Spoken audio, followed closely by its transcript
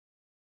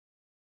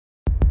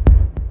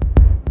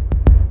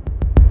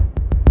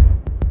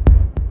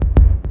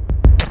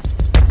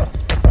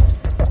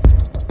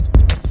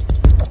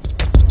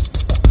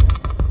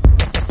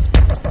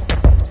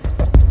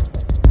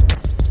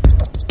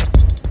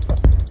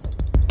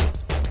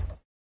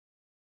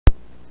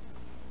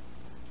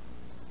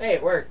Hey,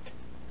 it worked.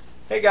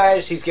 Hey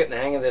guys, he's getting the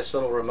hang of this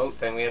little remote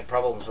thing. We had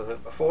problems with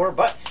it before,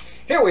 but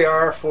here we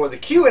are for the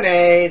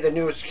Q&A, the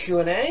newest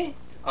Q&A.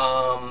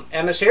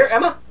 Emma's here.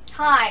 Emma?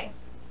 Hi.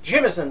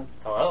 Jimison.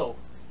 Hello.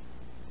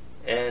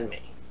 And me.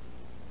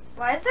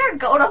 Why is there a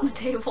goat on the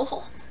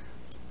table?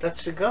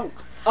 That's the goat.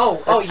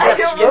 Oh, I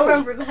don't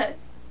remember that.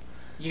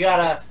 You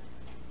gotta...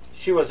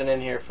 She wasn't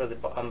in here for the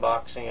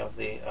unboxing of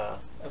the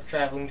Of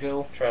Traveling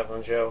Joe.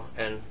 Traveling Joe,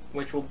 and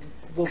Which will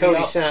Cody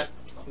be up. sent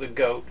the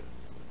goat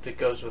that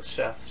goes with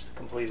Seth's to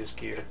complete his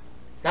gear.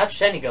 Not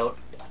just any goat,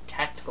 a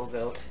tactical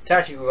goat.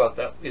 Tactical goat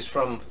that is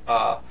from,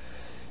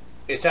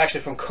 it's actually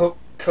from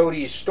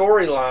Cody's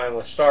storyline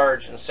with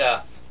Sarge and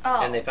Seth,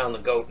 and they found the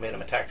goat, made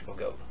him a tactical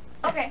goat.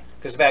 Okay.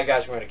 Because the bad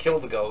guys were going to kill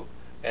the goat,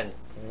 and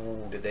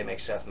ooh, did they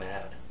make Seth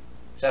mad.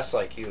 Seth's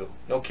like you.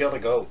 No, kill the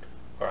goat,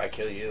 or I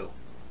kill you.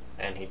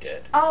 And he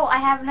did. Oh, I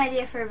have an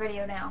idea for a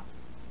video now.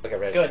 Okay,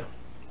 ready? Good.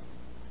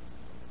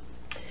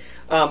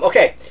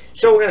 Okay,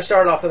 so we're going to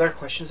start off with our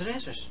questions and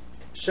answers.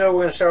 So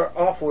we're going to start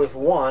off with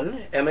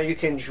one. Emma, you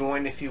can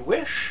join if you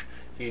wish.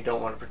 If you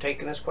don't want to partake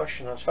in this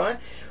question, that's fine.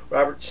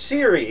 Robert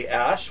Siri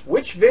asks,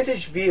 which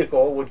vintage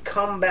vehicle would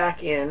come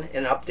back in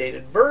an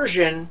updated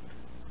version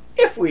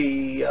if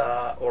we,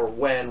 or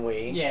when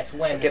we, Yes,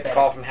 when get the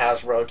call from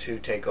Hasbro to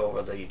take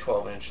over the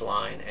 12-inch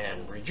line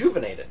and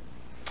rejuvenate it?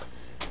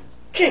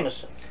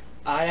 Jameson.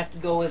 I'd have to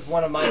go with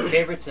one of my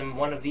favorites and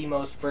one of the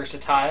most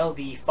versatile,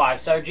 the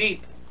 5-star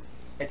Jeep.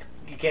 It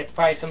gets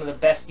probably some of the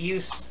best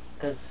use,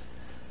 because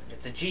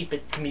it's a Jeep.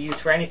 It can be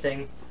used for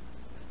anything.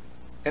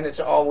 And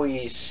it's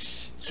always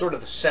sort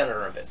of the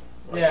center of it.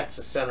 Like Yeah. It's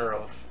the center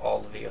of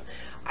all the vehicles.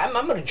 I'm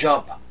going to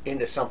jump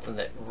into something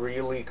that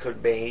really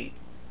could be,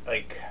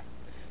 like,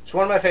 it's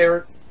one of my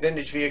favorite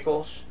vintage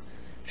vehicles.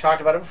 We've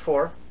talked about it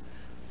before.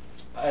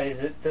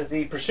 Is it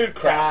The Pursuit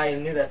Craft. I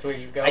knew that's where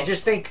you'd go. I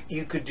just think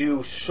you could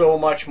do so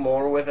much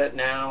more with it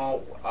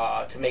now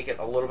to make it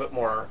a little bit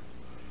more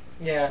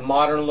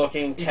modern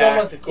looking,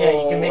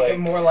 tactical. You can make it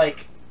more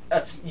like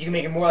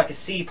a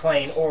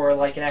seaplane or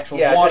like an actual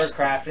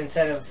watercraft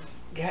instead of.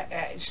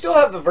 Still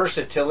have the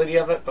versatility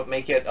of it, but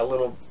make it a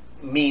little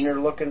meaner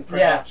looking,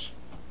 perhaps.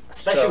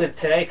 Especially with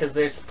today, because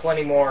there's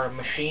plenty more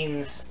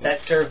machines that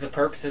serve the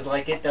purposes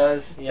like it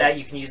does that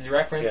you can use as a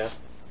reference. Yeah.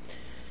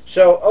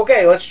 So,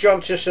 okay, let's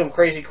jump to some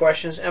crazy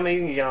questions. Emma,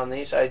 you can get on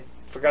these. I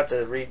forgot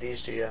to read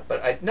these to you.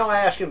 But I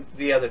asked him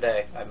the other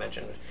day. I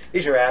mentioned it.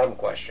 These are Adam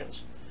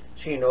questions.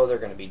 So you know they're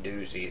going to be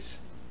doozies.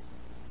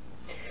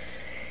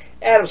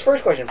 Adam's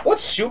first question.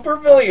 What super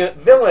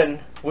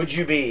villain would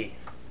you be?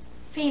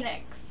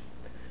 Phoenix.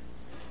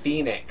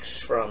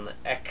 Phoenix from the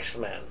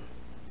X-Men.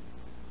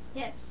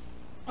 Yes.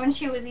 When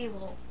she was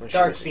evil.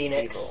 Dark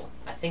Phoenix.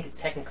 I think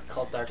it's technically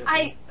called Dark Phoenix.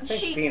 I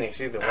think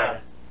Phoenix either way.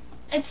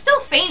 It's still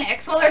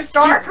Phoenix, whether it's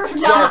dark or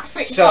not.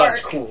 Sun's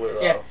cooler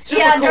though.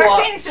 Yeah, Dark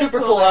Phoenix is super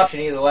cooler. cool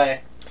option either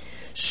way.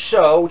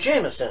 So,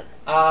 Jameson.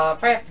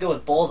 Probably have to go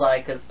with Bullseye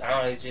because I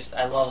don't know. He's just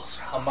I love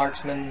a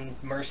marksman,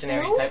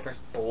 mercenary type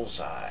person.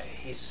 Bullseye.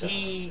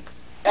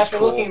 After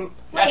cool. looking.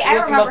 Wait,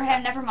 I remember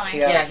him. Never mind.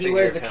 Yeah, he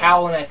wears the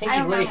cowl, and I think he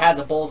really has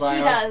a bullseye on.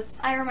 He does.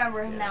 I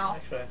remember him now.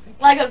 Actually, I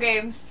think Lego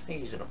games. I think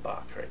he's in a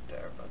box right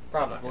there, but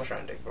probably. I'm not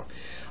trying to dig for him.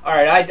 All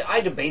right,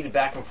 I debated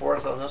back and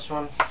forth on this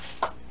one.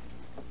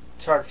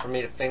 It's hard for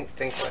me to think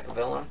like a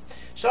villain.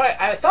 So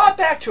I thought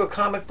back to a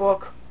comic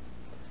book,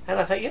 and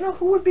I thought, you know,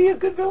 who would be a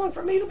good villain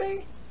for me to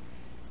be?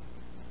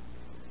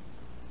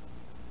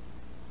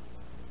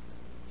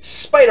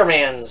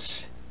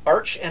 Spider-Man's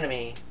arch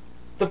enemy,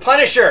 the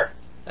Punisher.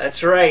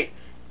 That's right.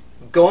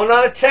 Going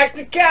on a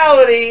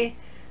technicality.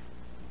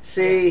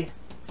 See,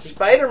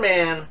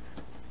 Spider-Man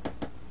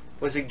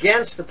was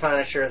against the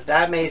Punisher.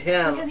 That made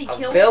him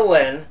a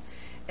villain,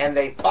 and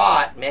they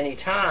fought many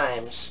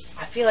times.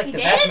 I feel like the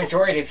vast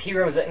majority of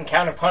heroes that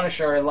encounter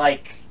Punisher are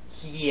like,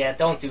 yeah,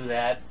 don't do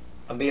that.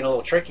 I'm being a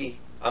little tricky.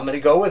 I'm going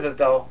to go with it,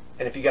 though.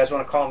 And if you guys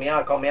want to call me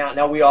out, call me out.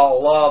 Now, we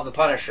all love the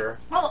Punisher.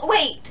 Well,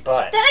 wait.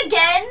 But then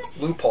again...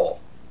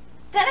 Loophole.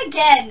 Then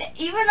again,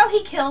 even though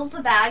he kills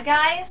the bad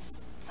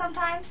guys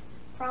sometimes,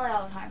 probably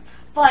all the time,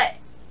 but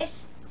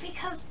it's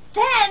because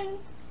then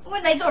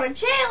when they go to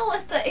jail,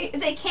 if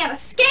they can't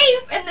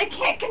escape and they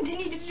can't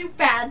continue to do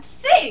bad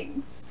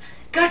things.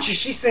 Gotcha,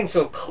 she thinks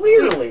so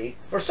clearly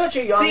for such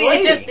a young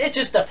lady. It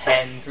just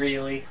depends,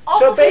 really.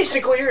 Also, so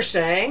basically you're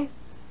saying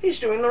he's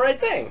doing the right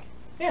thing.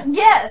 Yeah.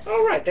 Yes.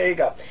 All right, there you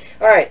go.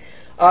 All right,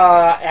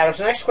 Adam's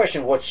next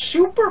question. What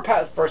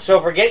superpower... So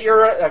forget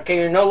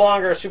you're no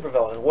longer a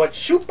supervillain. What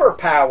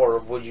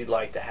superpower would you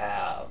like to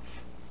have?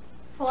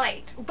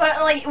 Flight.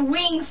 But, like,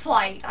 wing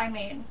flight, I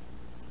mean.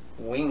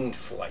 Winged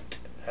flight.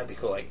 That'd be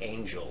cool, like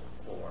Angel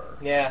or...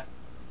 Yeah.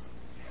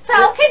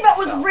 Falcon, but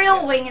with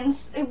real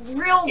wings.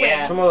 Real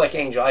wings. So more like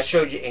Angel. I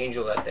showed you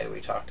Angel that day. We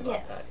talked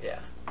about that. Yeah.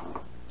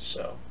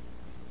 So.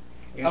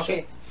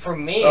 Okay, for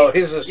me. Oh,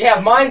 his is. Yeah,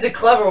 mine's a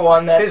clever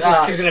one. That his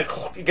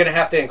is gonna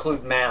have to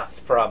include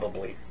math,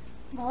 probably.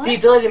 What? The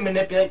ability to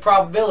manipulate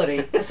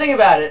probability. Just think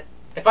about it.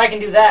 If I can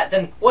do that,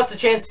 then what's the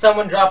chance of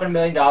someone dropping $1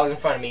 million in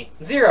front of me?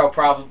 Zero,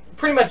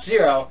 pretty much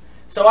zero.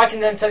 So I can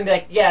then suddenly be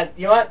like, yeah,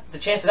 you know what? The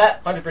chance of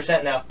that,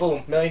 100% now.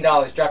 Boom, $1 million,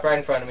 drop right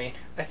in front of me.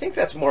 I think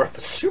that's more of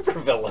a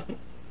supervillain.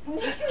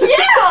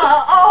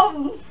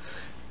 Yeah.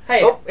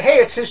 Hey. Oh, hey,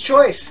 it's his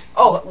choice.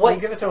 Oh, what? We'll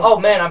give it to him. Oh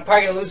man, I'm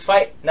probably gonna lose the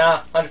fight.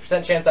 Nah,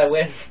 100% chance I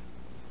win.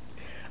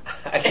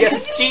 I guess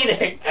It's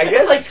cheating. I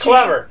guess it's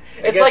clever.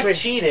 It's like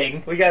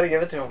cheating. We got to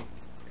give it to him.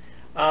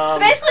 So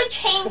basically,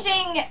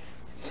 changing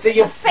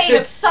The fate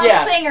of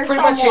something or pretty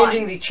someone. much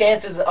changing the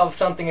chances of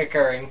something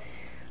occurring.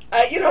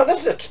 You know,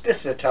 this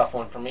is a tough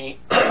one for me.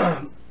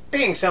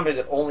 Being somebody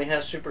that only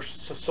has super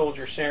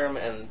soldier serum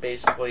and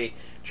basically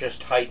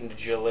just heightened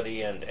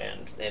agility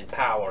and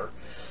power,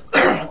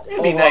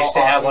 it'd be nice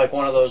to have like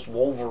one of those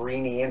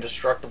Wolverine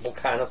indestructible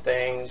kind of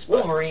things.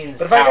 Wolverine's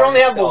but if I could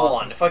only have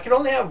awesome. if I could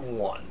only have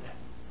one,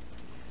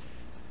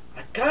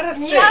 I gotta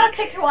think. You gotta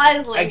pick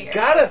wisely. I here.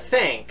 gotta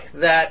think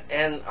that,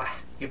 and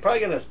you're probably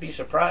gonna be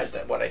surprised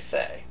at what I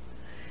say.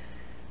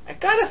 I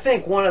gotta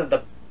think one of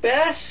the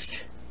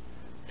best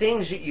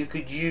things that you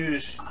could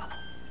use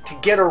to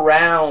get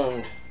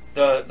around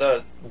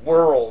the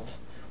world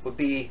would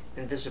be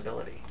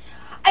invisibility.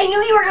 I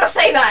knew you were gonna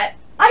say that.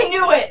 I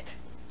knew it.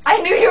 I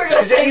knew you were gonna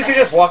Because say then you that. could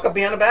just walk up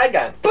behind a bad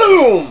guy.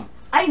 Boom!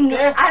 I knew.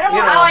 I don't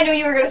know how I knew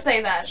you were gonna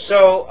say that.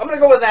 So I'm gonna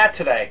go with that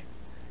today.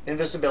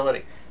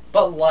 Invisibility.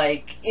 But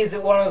like, is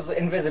it one of those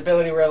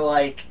invisibility where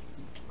like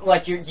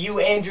you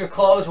and your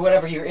clothes,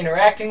 whatever you're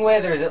interacting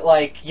with, or is it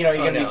like you're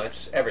gonna no, be?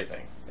 it's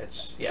everything.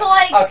 It's So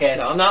like, Okay,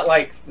 No, I'm not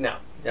like no.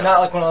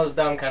 not like one of those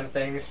dumb kind of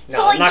things. No,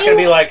 So, like, I'm not going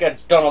to be like a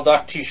Donald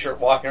Duck t-shirt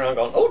walking around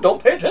going, oh,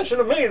 don't pay attention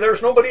to me.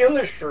 There's nobody in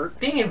this shirt.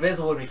 Being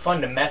invisible would be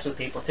fun to mess with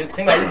people too. Cause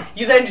like,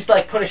 you then just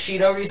like put a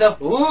sheet over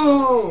yourself,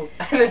 ooh,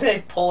 and then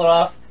they pull it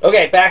off.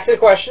 Okay, back to the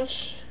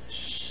questions.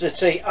 Let's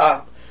see.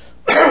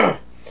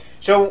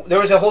 So there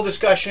was a whole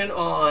discussion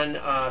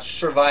on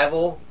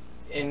survival,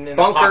 In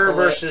bunker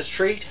apocalypse. versus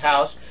treat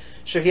house.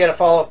 So he had a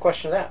follow-up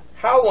question to that.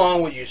 How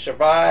long would you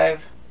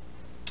survive?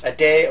 A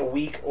day, a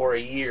week, or a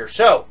year?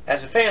 So,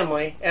 as a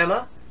family,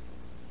 Emma,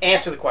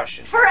 answer the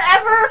question.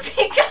 forever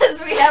because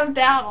we have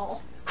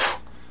Daddle.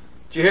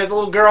 Did you hear the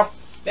little girl?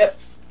 Yep.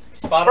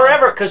 Spot on.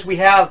 Forever, because we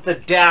have the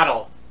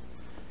daddle.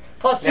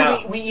 Plus,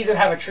 Now, we either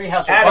have a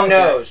treehouse or Adam bunker.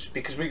 knows,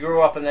 because we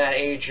grew up in that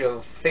age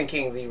of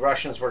thinking the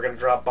Russians were going to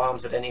drop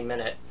bombs at any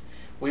minute.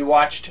 We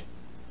watched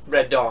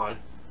Red Dawn.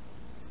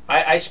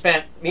 I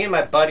spent, me and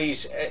my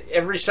buddies,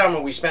 every summer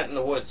we spent in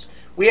the woods.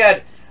 We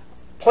had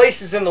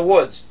places in the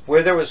woods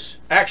where there was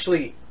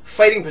actually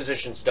fighting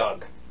positions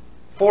dug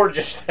for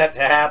just that to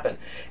happen.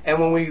 And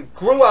when we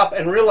grew up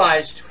and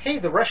realized, hey,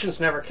 the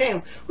Russians never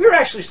came, we were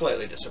actually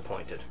slightly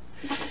disappointed.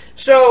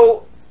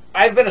 So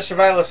I've been a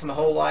survivalist my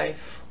whole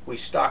life. We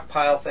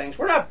stockpile things.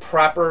 We're not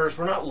preppers.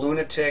 We're not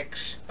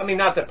lunatics. I mean,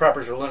 not that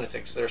preppers are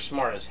lunatics. They're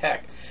smart as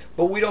heck.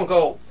 But we don't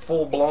go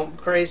full-blown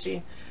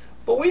crazy.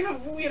 But we've got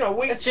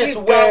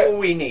what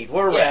we need.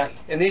 We're ready.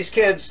 And these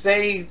kids,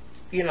 they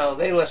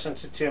listen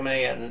to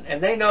me,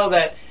 and they know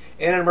that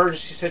in an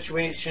emergency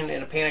situation,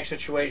 in a panic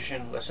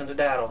situation, listen to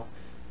Daddle,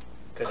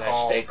 because I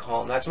stay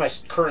calm. That's my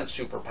current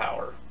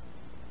superpower,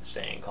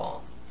 staying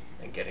calm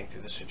and getting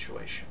through the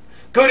situation.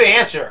 Good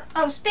answer.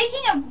 Oh,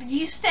 speaking of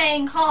you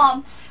staying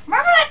calm,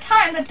 remember that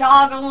time the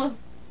dog almost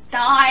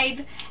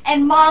died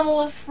and Mama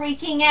was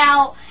freaking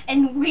out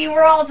and we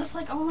were all just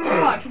like, oh my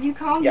God, can you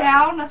calm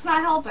down? That's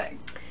not helping.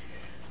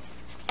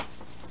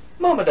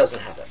 Mama doesn't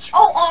have that superpower.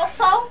 Oh,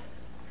 also,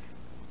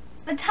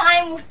 the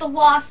time with the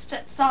wasps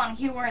at Sonic,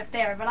 you weren't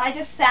there, but I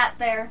just sat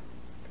there.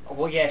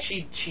 Well, yeah,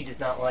 she does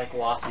not like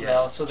wasps, Yeah.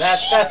 though. So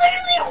that's She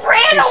literally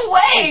ran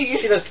away.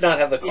 She does not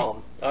have the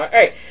calm. All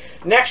right,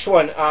 next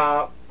one.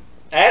 I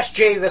asked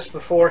Jay this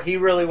before. He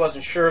really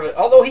wasn't sure of it,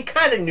 although he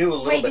kind of knew a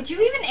little Wait, bit. did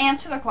you even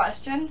answer the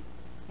question?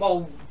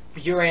 well,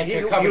 your answer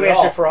You covered it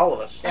answered all. for all of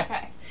us.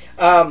 Yeah.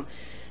 Okay.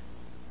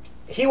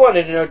 He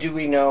wanted to know, do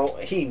we know,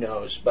 he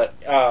knows, but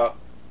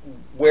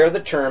where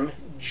the term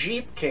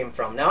Jeep came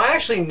from. Now, I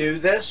actually knew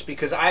this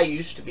because I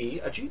used to be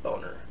a Jeep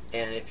owner.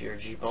 And if you're a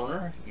Jeep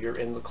owner, you're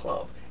in the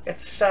club.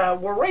 It's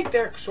we're right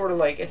there, sort of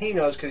like, and he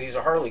knows because he's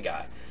a Harley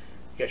guy.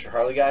 You got your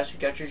Harley guys, you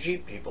got your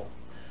Jeep people.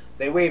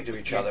 They wave to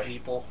each other.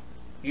 People.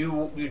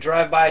 You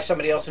drive by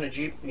somebody else in a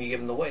Jeep and you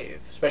give them the wave.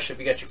 Especially if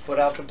you got your foot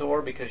out the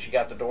door because you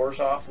got the doors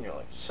off and you're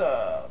like,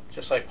 sup.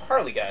 Just like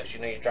Harley guys.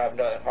 You know, you're driving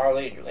down a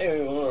Harley and you're like,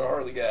 hey,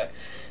 Harley guy.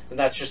 And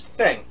that's just the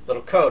thing,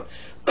 little code.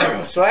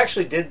 So I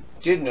actually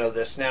did know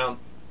this. Now,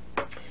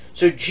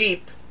 so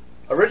Jeep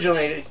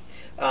originated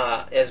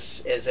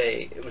as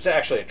it was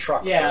actually a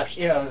truck first.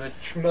 Yeah, it was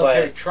a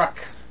military truck.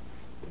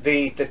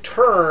 The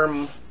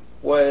term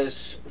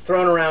was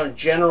thrown around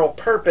general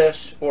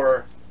purpose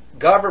or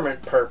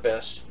government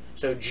purpose.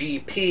 So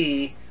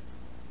GP,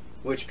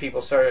 which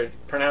people started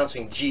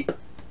pronouncing Jeep,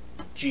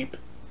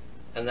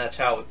 and that's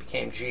how it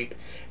became Jeep.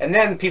 And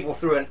then people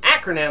threw an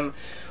acronym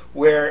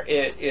where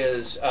it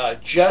is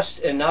just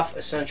enough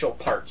essential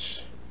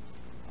parts.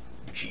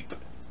 Jeep.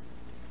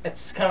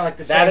 It's kind of like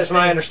the same That is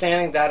my thing.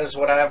 understanding. That is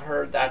what I've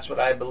heard. That's what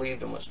I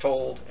believed and was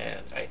told. And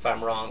if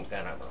I'm wrong,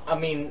 then I'm wrong. I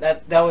mean,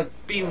 that would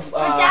be. But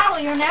Daddle,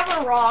 you're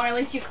never wrong. At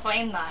least you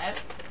claim that.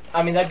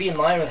 I mean, that'd be in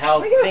line with how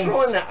Why you things.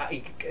 throw in that,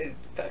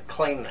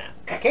 claim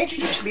that? Can't you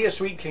just be a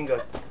sweet king?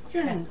 Go.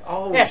 You're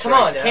always Yeah, come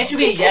right on. down. Can't you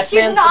be a Because yes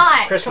you're man?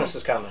 not. Christmas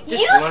is coming. You,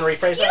 You want to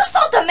rephrase you that?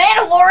 thought The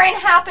Mandalorian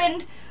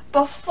happened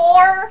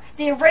before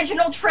the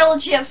original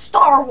trilogy of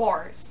Star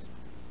Wars.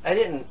 I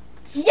didn't.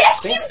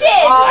 Yes, think you that.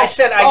 did. I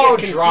said I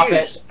get drop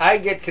confused. it. I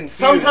get confused.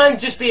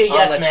 Sometimes just be a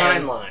yes on the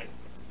man. timeline.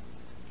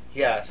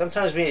 Yeah,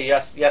 sometimes be a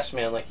yes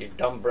man like your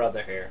dumb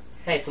brother here.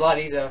 Hey, it's a lot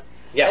easier.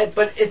 Yeah.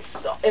 But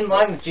it's in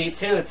line with Jeep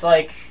too. It's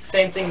like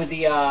same thing with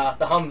the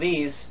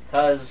Humvees,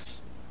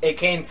 because it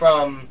came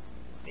from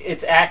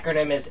its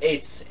acronym is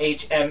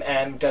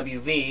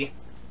HMMWV,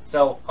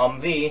 so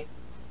Humvee.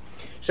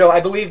 So I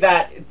believe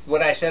that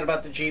what I said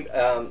about the Jeep.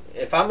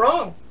 If I'm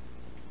wrong,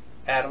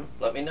 Adam,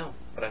 let me know.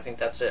 But I think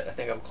that's it. I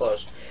think I'm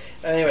close.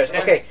 Anyways,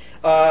 okay.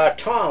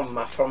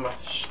 Tom from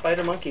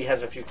SpiderMonkey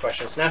has a few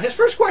questions. Now, his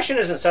first question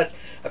isn't such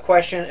a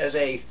question as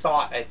a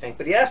thought, I think,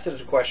 but he asked it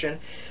as a question.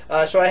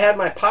 So I had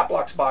my Pop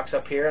Blocks box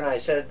up here, and I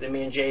said that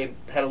me and Jay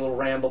had a little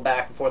ramble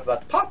back and forth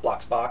about the Pop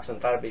Blocks box,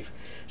 and thought it'd be.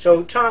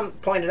 So Tom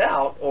pointed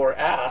out or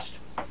asked,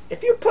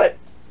 if you put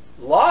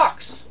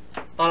locks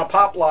on a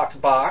Pop Blocks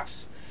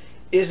box,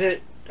 is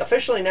it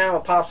officially now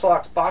a Pop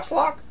Blocks box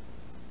lock?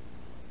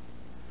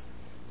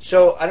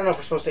 So I don't know if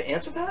we're supposed to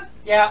answer that.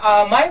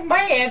 Yeah,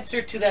 my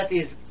answer to that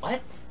is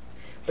what?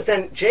 But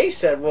then Jay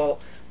said, well,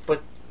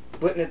 but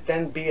wouldn't it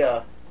then be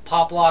a...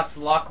 Pop Locks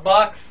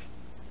lockbox?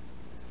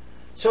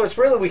 So it's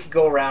really, we could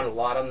go around a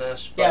lot on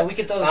this. But, Yeah, we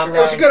could throw this around. It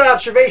was a good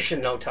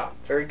observation, though, Tom.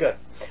 Very good.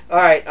 All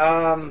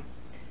right.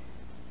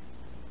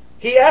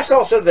 He asked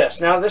also this.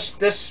 Now, this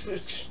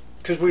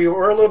because we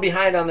were a little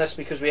behind on this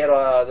because we had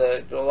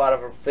a lot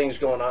of things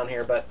going on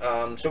here. But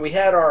so we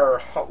had our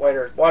hot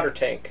water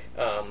tank.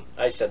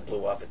 I said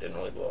blew up. It didn't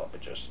really blow up.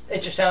 It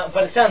just sounds,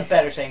 but it sounds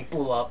better saying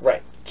blew up.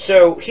 right.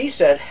 So he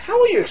said, "How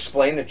will you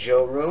explain the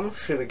Joe room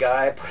to the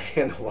guy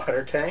putting in the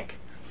water tank?"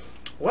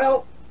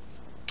 Well,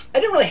 I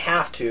didn't really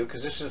have to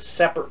because this is a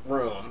separate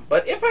room.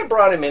 But if I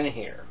brought him in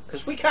here,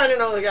 because we kind of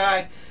know the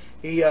guy,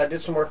 he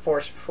did some work for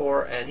us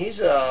before, and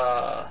he's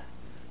a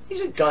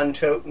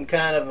gun-toting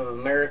kind of an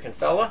American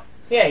fella.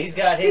 Yeah, he's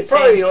got his.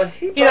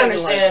 He'd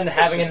understand like,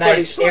 having a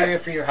nice area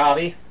for your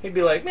hobby. He'd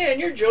be like, "Man,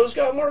 your Joe's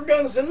got more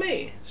guns than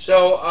me."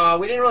 So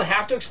we didn't really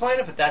have to explain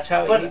it, but that's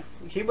how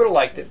he would have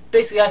liked it.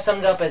 Basically, I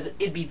summed it up as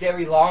it'd be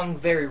very long,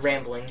 very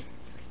rambling.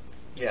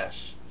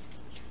 Yes.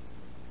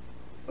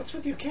 What's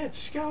with you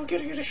kids? You gotta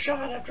get a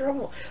shot after a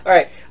while. All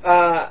right.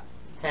 I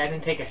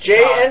didn't take a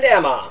Jay shot. and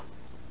Emma,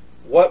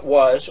 what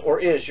was or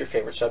is your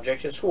favorite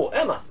subject in school?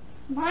 Emma.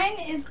 Mine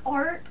is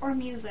art or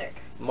music.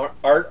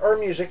 Art or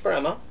music for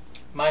Emma.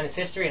 Mine is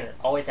history, and it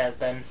always has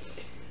been.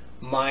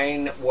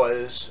 Mine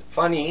was,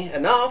 funny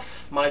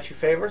enough, my two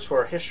favorites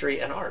were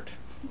history and art.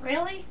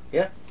 Really?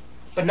 Yeah.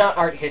 But not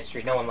art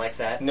history. No one likes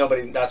that.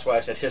 Nobody, that's why I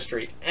said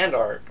history and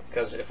art,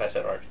 because if I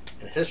said art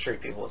and history,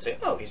 people would say,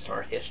 "Oh, he's an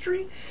art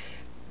history?"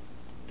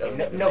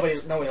 Nobody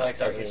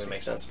likes art doesn't history. even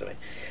make sense to me.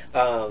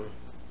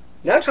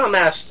 Now Tom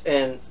asked,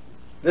 and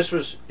this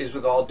is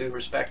with all due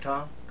respect,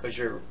 Tom, because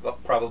you're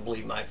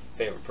probably my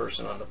favorite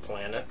person on the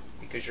planet,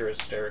 because you're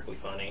hysterically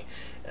funny,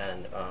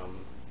 and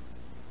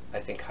I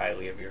think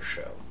highly of your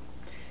show.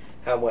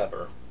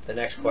 However, the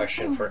next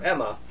question for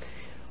Emma,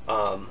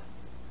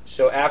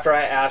 so after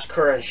I ask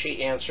her and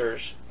she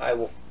answers, I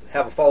will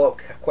have a follow-up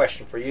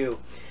question for you,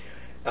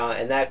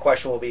 and that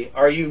question will be,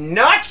 are you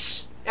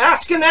nuts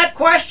asking that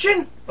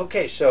question?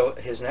 Okay, so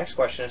his next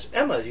question is,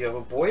 Emma, do you have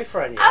a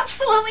boyfriend yet?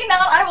 Absolutely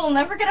not. I will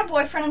never get a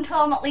boyfriend until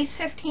I'm at least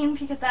 15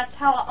 because that's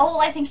how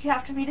old I think you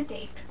have to be to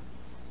date.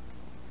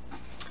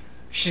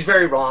 She's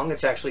very wrong.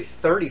 It's actually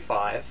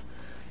 35,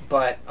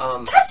 but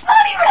That's not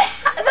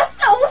even.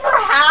 That's over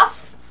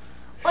half.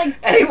 Like.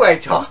 Anyway,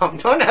 Tom,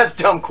 don't ask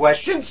dumb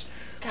questions.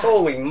 God.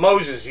 Holy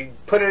Moses, you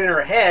put it in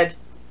her head.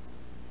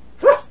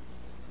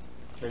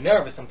 They're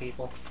nervous, some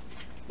people.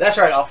 That's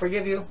right, I'll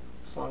forgive you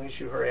as long as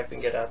you hurry up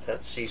and get out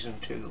that season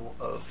 2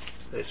 of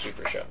the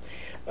Super Show.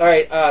 All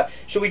right,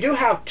 so we do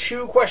have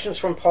 2 questions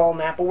from Paul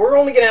Knapp, but we're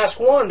only going to ask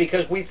one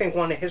because we think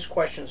one of his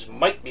questions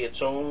might be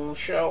its own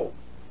show.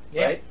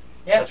 Yeah. Right?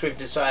 Yeah. That's what we've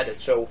decided.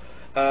 So,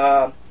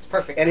 It's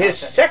perfect. and his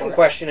content second for it.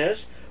 question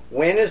is,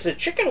 when is the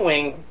chicken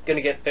wing going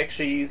to get fixed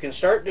so you can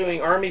start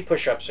doing army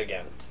push-ups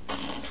again?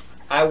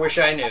 I wish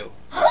I knew.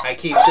 I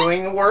keep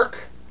doing the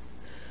work.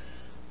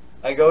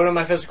 I go to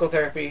my physical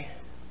therapy.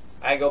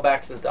 I go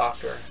back to the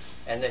doctor.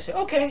 And they say,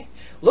 okay,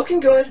 looking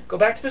good. Go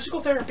back to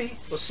physical therapy.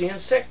 We'll see you in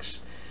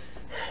 6.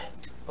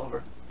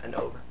 Over and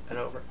over and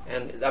over.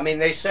 And, I mean,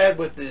 they said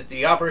with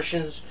the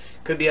operations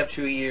could be up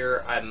to a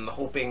year. I'm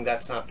hoping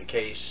that's not the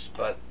case,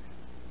 but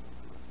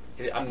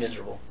I'm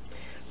miserable.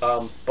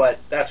 But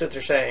that's what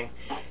they're saying.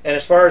 And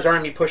as far as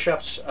army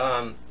push-ups,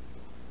 I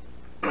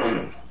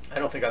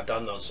don't think I've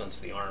done those since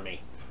the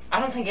army. I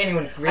don't think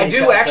anyone really I do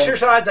does them.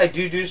 exercise, I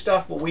do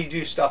stuff, but we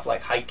do stuff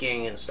like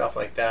hiking and stuff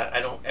like that.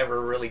 I don't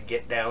ever really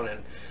get down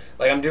and,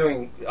 like, I'm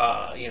doing,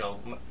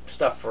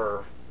 stuff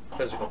for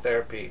physical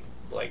therapy.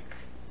 Like,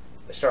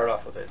 I start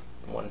off with a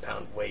 1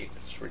 pound weight.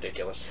 It's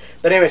ridiculous.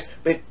 But anyways,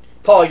 but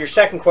Paul, your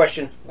second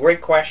question,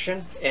 great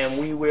question, and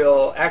we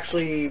will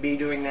actually be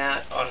doing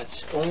that on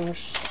its own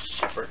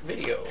separate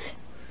video.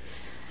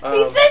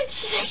 He said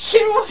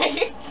chicken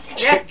wing.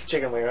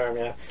 Chicken wing arm,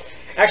 yeah.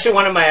 Actually,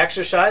 one of my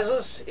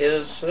exercises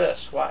is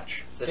this.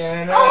 Watch. This,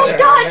 oh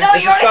God, no!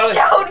 You already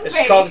showed me. This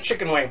is called the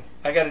chicken wing.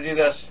 I got to do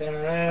this.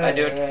 I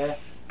do it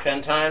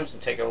 10 times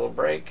and take a little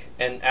break.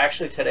 And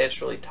actually, today it's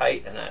really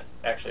tight, and that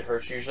actually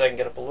hurts. Usually, I can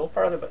get up a little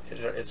farther, but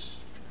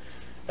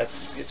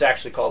it's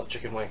actually called the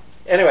chicken wing.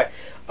 Anyway,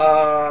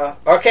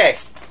 okay,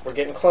 we're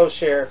getting close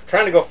here.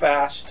 Trying to go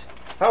fast.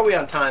 How are we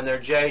on time there,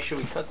 Jay? Should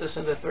we cut this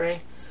into 3?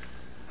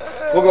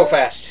 We'll go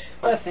fast.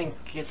 I think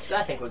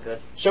we're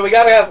good. So we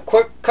got to have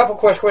a couple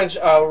questions.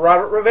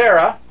 Robert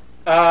Rivera.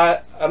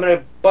 I'm going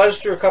to buzz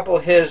through a couple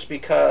of his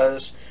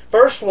because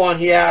first one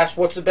he asked,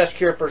 "What's the best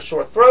cure for a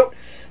sore throat?"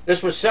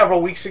 This was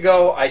several weeks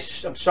ago.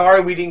 I'm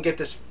sorry we didn't get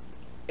this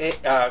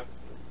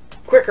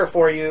quicker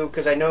for you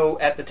because I know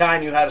at the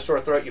time you had a sore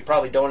throat. You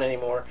probably don't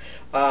anymore.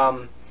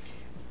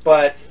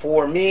 But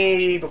for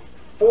me,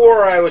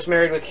 before I was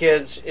married with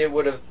kids, it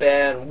would have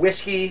been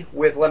whiskey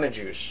with lemon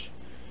juice.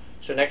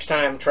 So next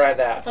time, try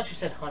that. I thought you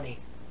said honey.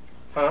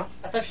 Huh?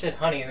 I thought you said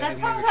honey. That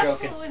sounds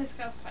absolutely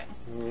disgusting.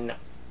 No.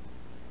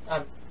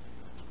 I'm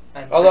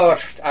Although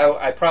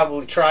I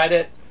probably tried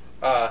it,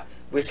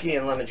 whiskey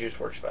and lemon juice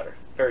works better.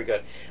 Very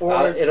good.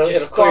 Or it'll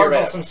just clear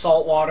gargle it some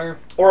salt water.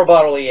 or a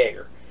bottle of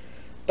Jaeger.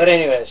 But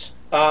anyways,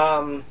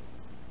 then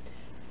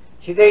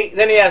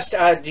he asked,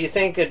 "Do you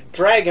think that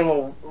Dragon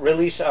will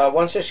release a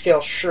 1/6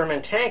 scale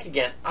Sherman tank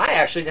again?" I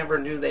actually never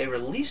knew they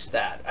released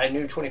that. I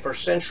knew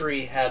 21st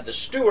Century had the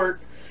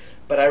Stuart,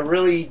 but I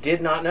really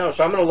did not know.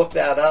 So I'm going to look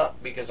that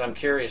up because I'm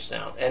curious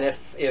now. And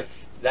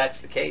if that's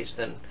the case,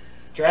 then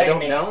Dragon I don't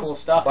makes know, cool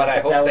stuff, but I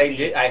hope they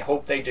do. I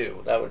hope they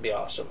do. That would be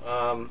awesome.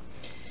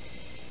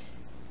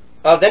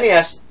 Then he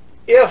asked,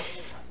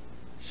 if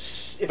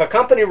a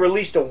company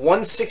released a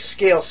 1/6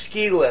 scale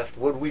ski lift,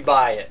 would we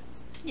buy it?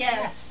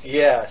 Yes.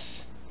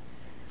 Yes.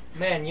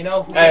 Man, you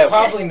know who would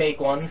probably make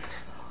one?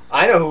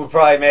 I know who would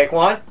probably make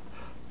one.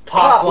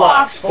 Pop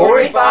Blocks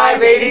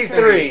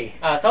 4583.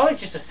 It's always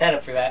just a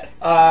setup for that.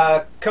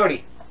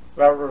 Cody,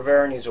 Robert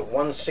Rivera needs a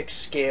 1/6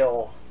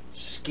 scale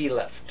ski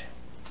lift.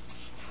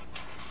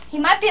 He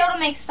might be able to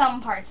make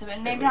some parts of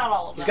it, maybe not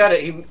all of them. He's got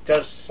it. He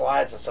does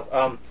slides and stuff.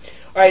 All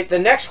right, the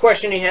next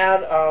question he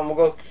had, we'll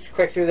go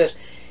quick through this.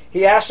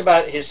 He asked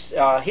about his.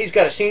 He's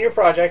got a senior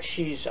project.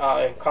 He's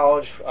in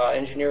college,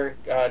 engineer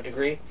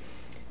degree.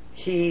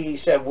 He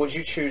said, "Would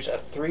you choose a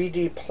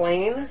 3D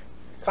plane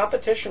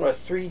competition or a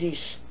 3D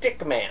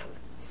stick man?"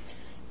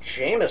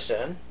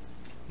 Jameson.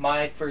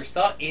 My first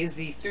thought is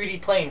the 3D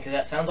plane because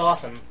that sounds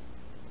awesome.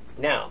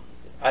 Now,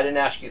 I didn't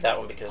ask you that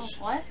one because.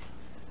 What?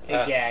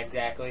 Yeah,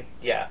 exactly.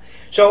 Yeah.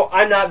 So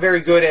I'm not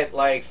very good at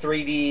like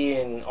 3D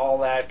and all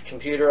that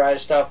computerized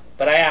stuff,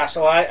 but I asked a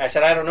lot. I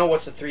said, I don't know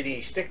what's the 3D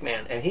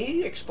stickman, and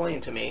he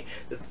explained to me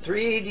the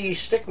 3D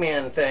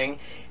stickman thing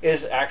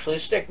is actually a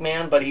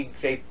stickman, but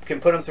they can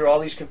put them through all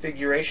these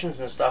configurations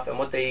and stuff, and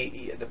what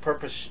the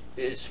purpose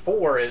is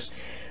for is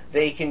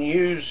they can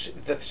use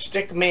the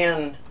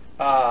stickman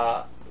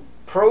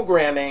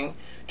programming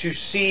to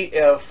see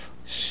if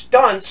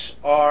stunts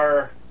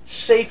are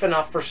safe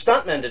enough for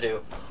stuntmen to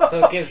do.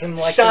 So it gives them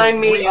like sign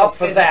me up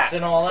for that.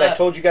 And all that. I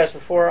told you guys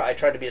before, I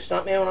tried to be a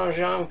stuntman when I was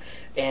young,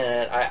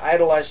 and I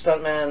idolized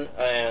stuntmen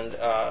and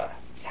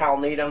Hal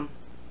Needham,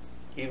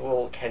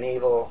 Evel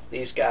Knievel,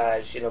 these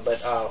guys, you know. But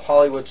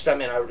Hollywood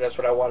stuntman, that's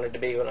what I wanted to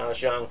be when I was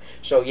young.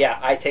 So yeah,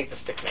 I take the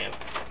stickman.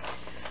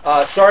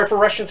 Sorry for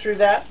rushing through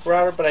that,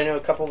 Robert, but I know a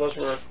couple of those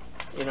were,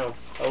 you know,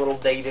 a little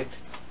dated,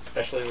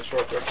 especially the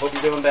short throat. Hope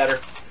you're doing better.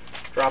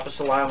 Drop us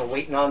a line. We're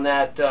waiting on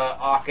that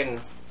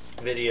Aachen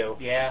video.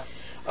 Yeah.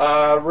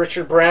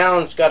 Richard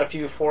Brown's got a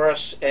few for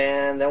us,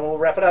 and then we'll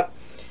wrap it up.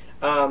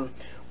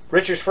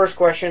 Richard's first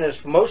question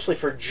is mostly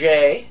for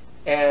Jay,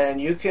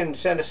 and you can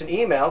send us an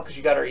email because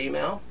you got our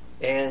email.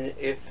 And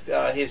if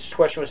his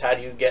question was, how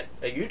do you get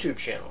a YouTube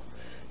channel?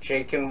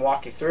 Jay can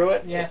walk you through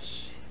it. Yeah.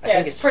 I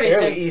think it's pretty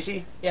fairly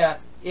easy. Yeah.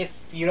 If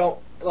you don't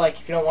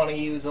want to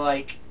use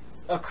like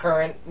a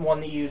current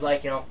one that you use,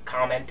 like, you know,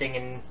 commenting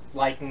and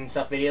liking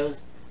stuff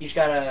videos, you just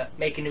gotta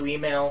make a new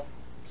email,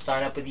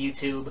 sign up with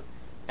YouTube,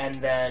 and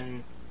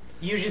then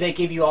usually they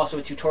give you also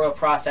a tutorial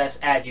process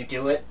as you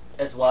do it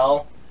as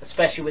well,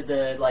 especially with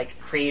the like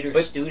Creator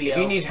Studio. If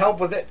you need help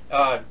with it,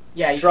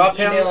 yeah, drop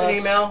him an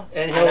email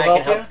and he'll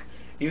help you.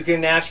 You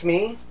can ask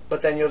me,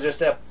 but then you'll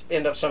just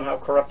end up somehow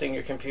corrupting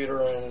your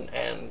computer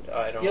and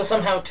I don't. You'll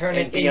somehow turn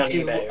it into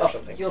eBay or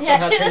something. You'll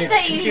somehow to turn this your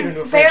day computer you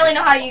into a barely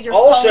know how to use your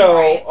phone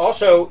right.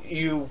 Also,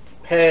 you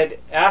had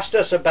asked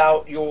us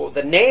about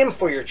the name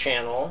for your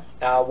channel,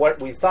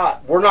 what we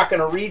thought. We're not going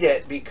to read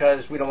it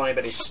because we don't want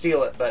anybody to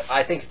steal it, but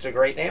I think it's a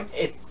great name.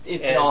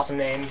 It's an awesome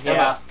name.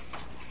 Yeah.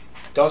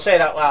 Don't say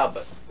it out loud,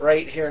 but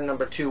right here in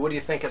number 2, what do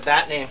you think of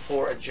that name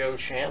for a Joe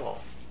channel?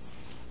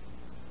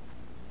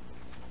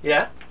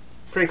 Yeah?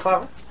 Pretty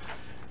clever.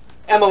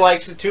 Emma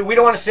likes it too. We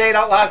don't want to say it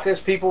out loud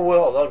because people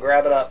they'll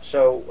grab it up.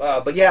 So,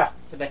 but yeah.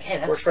 They're like, hey,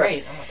 that's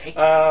great. I'm going to take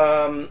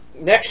that.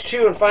 Next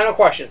 2 and final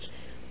questions.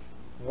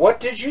 What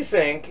did you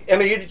think? I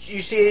mean,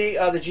 you see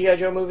the G.I.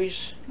 Joe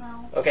movies?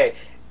 No. Okay.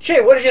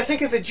 Jay, what did you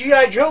think of the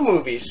G.I. Joe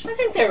movies? I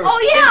think they were, Oh,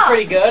 they yeah. were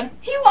pretty good.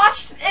 He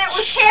watched it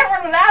with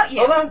Cameron without you.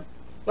 Hold on.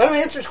 Let him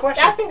answer his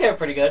question. I think they were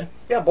pretty good.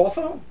 Yeah, both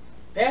of them?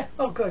 Yeah.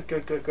 Oh, good. All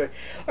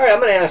right, I'm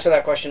going to answer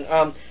that question.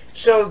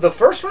 So the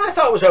first one I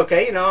thought was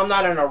okay. You know, I'm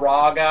not an a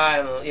raw guy,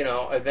 and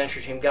Adventure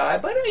Team guy,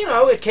 but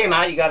it came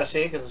out. You got to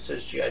see it because it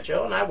says G.I.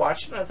 Joe, and I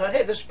watched it. and I thought,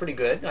 hey, this is pretty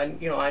good.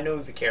 I know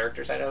the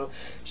characters. I know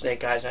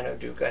Snake Eyes. I know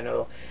Duke. I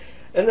know.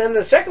 And then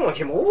the second one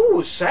came.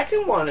 Ooh,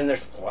 second one, and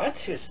there's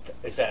what is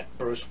that?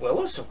 Bruce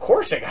Willis? Of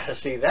course, I got to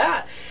see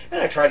that.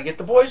 And I tried to get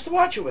the boys to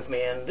watch it with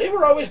me, and they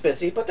were always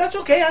busy. But that's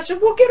okay. I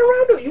said, we'll get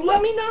around to it. You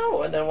let me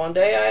know. And then one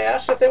day I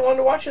asked if they wanted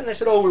to watch it, and they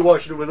said, oh, we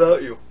watched it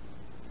without you.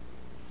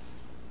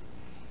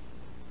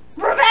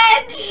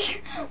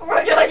 Revenge!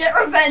 We're gonna get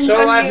revenge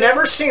So on I've you.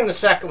 never seen the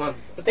second one.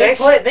 But they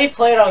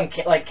play it on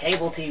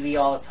cable TV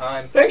all the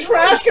time. Thanks for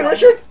asking,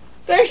 Richard.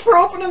 Thanks for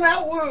opening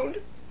that wound.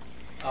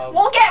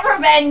 We'll get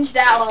revenge,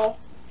 Dallo.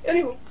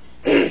 Anyway.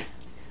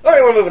 All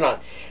right, we're moving on.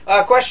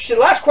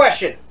 Last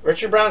question.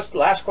 Richard Brown's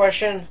last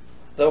question.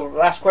 The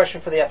last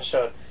question for the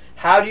episode.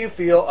 How do you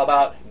feel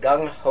about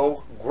Gung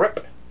Ho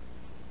Grip?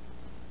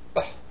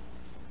 Oh,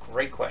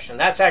 great question.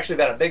 That's actually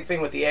been a big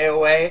thing with the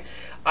AOA.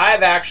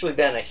 I've actually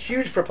been a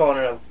huge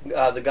proponent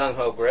of the Gung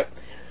Ho Grip.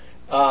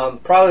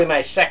 Probably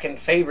my second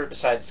favorite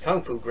besides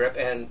Kung Fu Grip,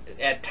 and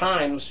at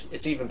times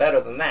it's even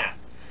better than that.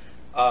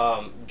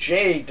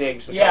 Jay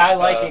digs the I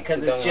like it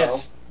because it's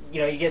just,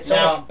 you get so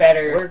much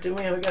better. Where do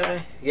we have a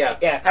guy? Yeah.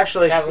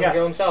 Actually, Traveling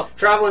Joe himself.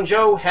 Traveling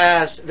Joe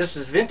has, this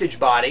is vintage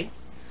body,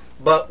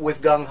 but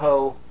with Gung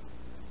Ho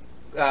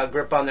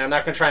grip on there. I'm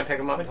not going to try and pick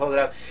them up and hold it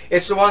up.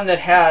 It's the one that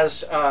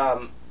has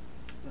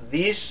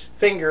these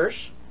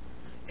fingers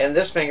and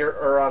this finger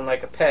are on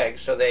like a peg,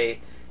 so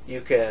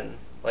you can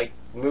like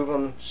move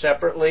them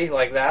separately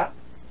like that.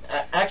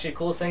 Actually,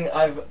 coolest thing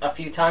a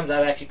few times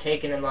I've actually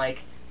taken and like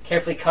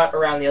carefully cut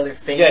around the other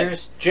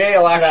fingers. Yeah, Jay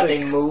will actually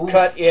they move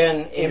cut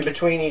in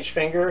between each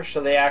finger,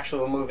 so they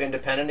actually will move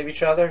independent of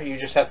each other. You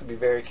just have to be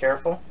very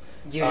careful.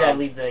 Usually I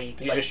leave the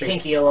just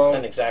pinky alone.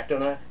 An X-Acto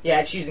knife? Yeah,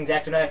 it's using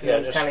X-Acto knife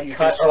and just, kind of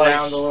cut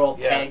around the little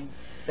peg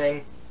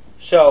thing.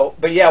 So,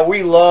 but yeah,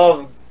 we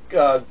love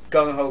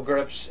Gung Ho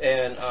grips,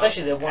 and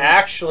especially the one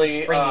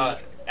actually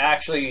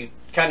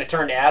kind of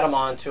turned Adam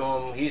onto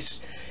him.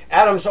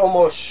 Adam's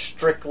almost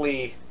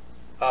strictly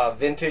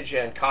vintage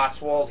and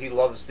Cotswold. He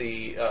loves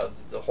the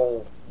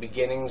whole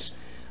beginnings.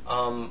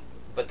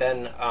 But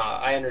then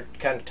I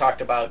kind of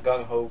talked about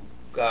Gung Ho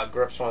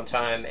grips one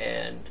time,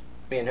 and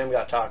me and him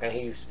got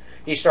talking.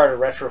 He started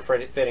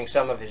retrofitting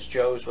some of his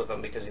Joes with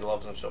them because he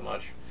loves them so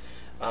much.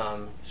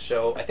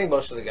 So I think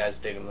most of the guys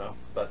dig them though.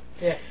 But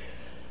yeah.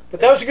 But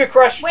that was a good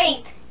question.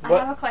 Wait,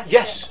 what? I have a question.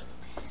 Yes.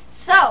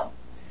 So,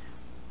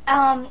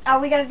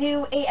 are we gonna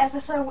do an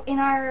episode in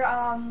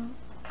our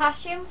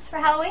costumes for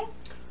Halloween?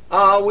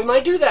 We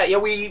might do that. Yeah,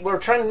 we're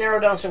trying to narrow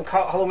down some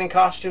Halloween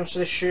costumes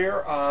this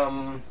year.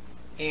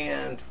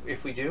 And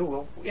if we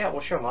do, we'll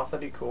show them off.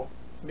 That'd be cool.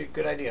 That'd be a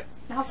good idea.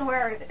 I have to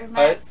wear a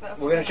mask.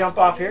 We're gonna jump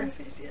off here.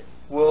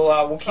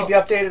 We'll keep you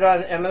updated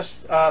on Emma's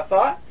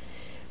thought.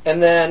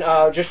 And then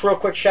just real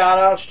quick shout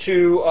outs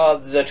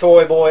to the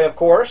Toy Boy, of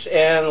course,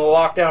 and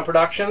Lockdown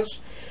Productions.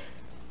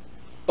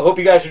 I hope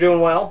you guys are doing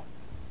well.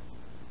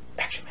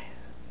 Action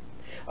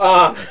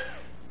Man.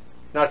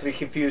 Not to be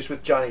confused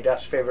with Johnny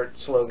Depp's favorite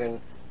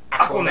slogan,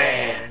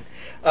 Aquaman.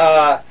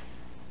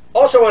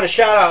 Also want to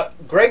shout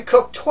out Greg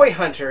Cook Toy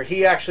Hunter.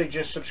 He actually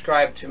just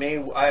subscribed to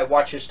me. I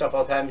watch his stuff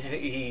all the time.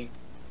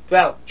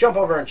 Jump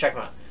over and check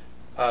him out.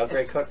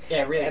 Greg Cook.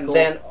 Yeah, really and cool.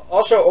 then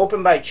also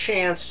Open by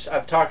Chance,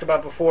 I've talked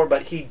about before,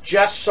 but he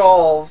just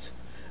solved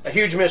a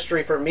huge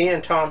mystery for me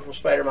and Tom from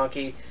Spider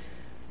Monkey,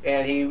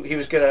 and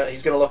he's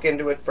gonna look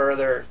into it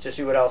further to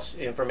see what else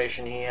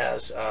information he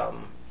has.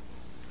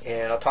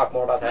 And I'll talk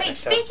more about that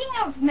next time. Speaking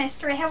of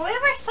mystery, have we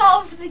ever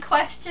solved the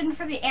question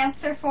for the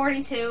answer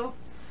 42?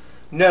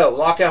 No,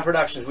 Lockdown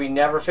Productions. We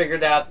never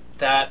figured out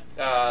that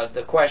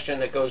the question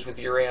that goes with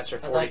your answer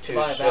 42. I'd like to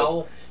buy a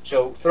vowel.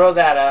 So throw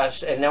that at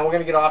us, and now we're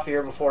going to get off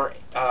here before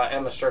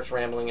Emma starts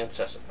rambling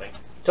incessantly.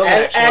 Till the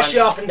next one. As she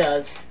often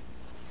does.